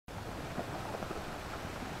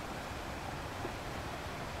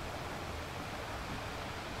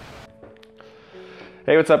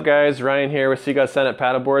Hey, what's up guys? Ryan here with Sea Gods Sup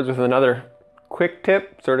Paddleboards with another quick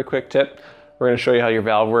tip, sort of quick tip. We're going to show you how your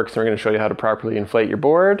valve works and we're going to show you how to properly inflate your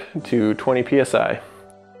board to 20 psi.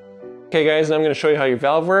 Okay guys, now I'm going to show you how your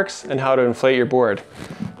valve works and how to inflate your board.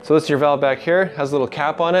 So this is your valve back here, it has a little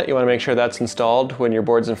cap on it. You want to make sure that's installed when your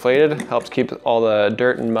board's inflated. Helps keep all the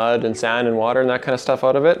dirt and mud and sand and water and that kind of stuff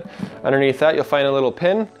out of it. Underneath that you'll find a little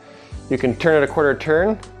pin. You can turn it a quarter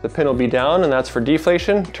turn, the pin will be down and that's for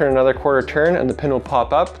deflation. Turn another quarter turn and the pin will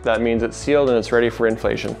pop up. That means it's sealed and it's ready for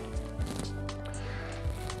inflation.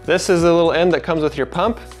 This is the little end that comes with your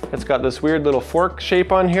pump. It's got this weird little fork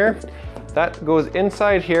shape on here. That goes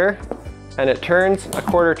inside here and it turns a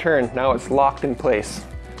quarter turn. Now it's locked in place.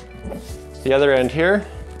 The other end here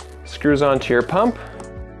screws onto your pump.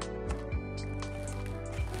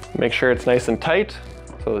 Make sure it's nice and tight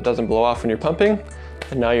so it doesn't blow off when you're pumping.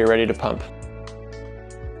 And now you're ready to pump.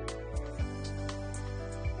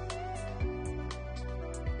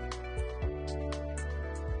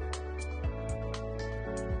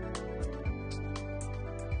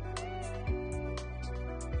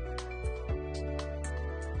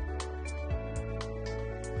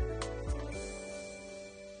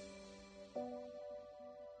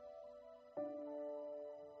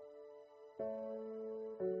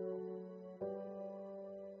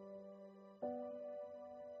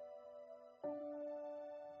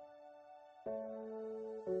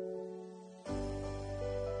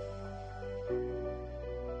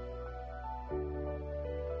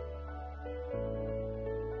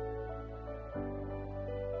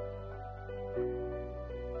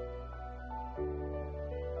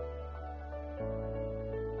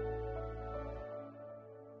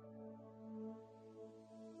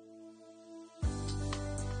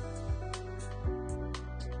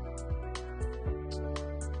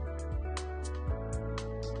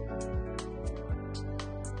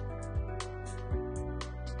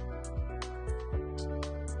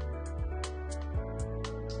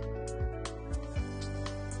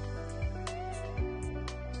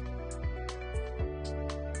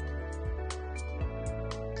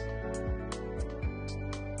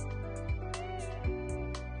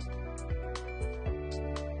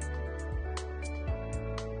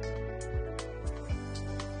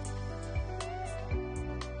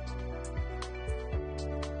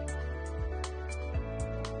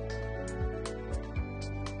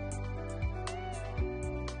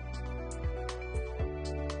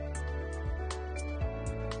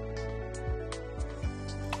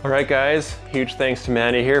 Alright guys, huge thanks to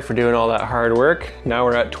Mandy here for doing all that hard work. Now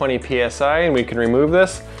we're at 20 psi and we can remove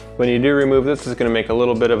this. When you do remove this, it's going to make a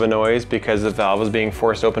little bit of a noise because the valve is being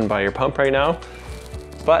forced open by your pump right now.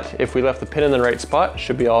 But if we left the pin in the right spot, it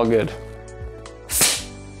should be all good.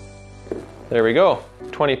 There we go,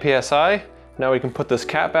 20 psi. Now we can put this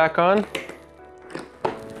cap back on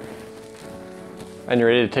and you're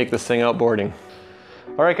ready to take this thing out boarding.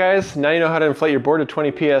 Alright guys, now you know how to inflate your board to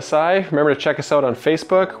 20 psi. Remember to check us out on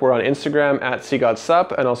Facebook. We're on Instagram at Sea Gods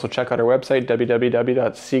Sup, and also check out our website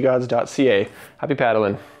www.seagods.ca. Happy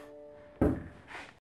paddling.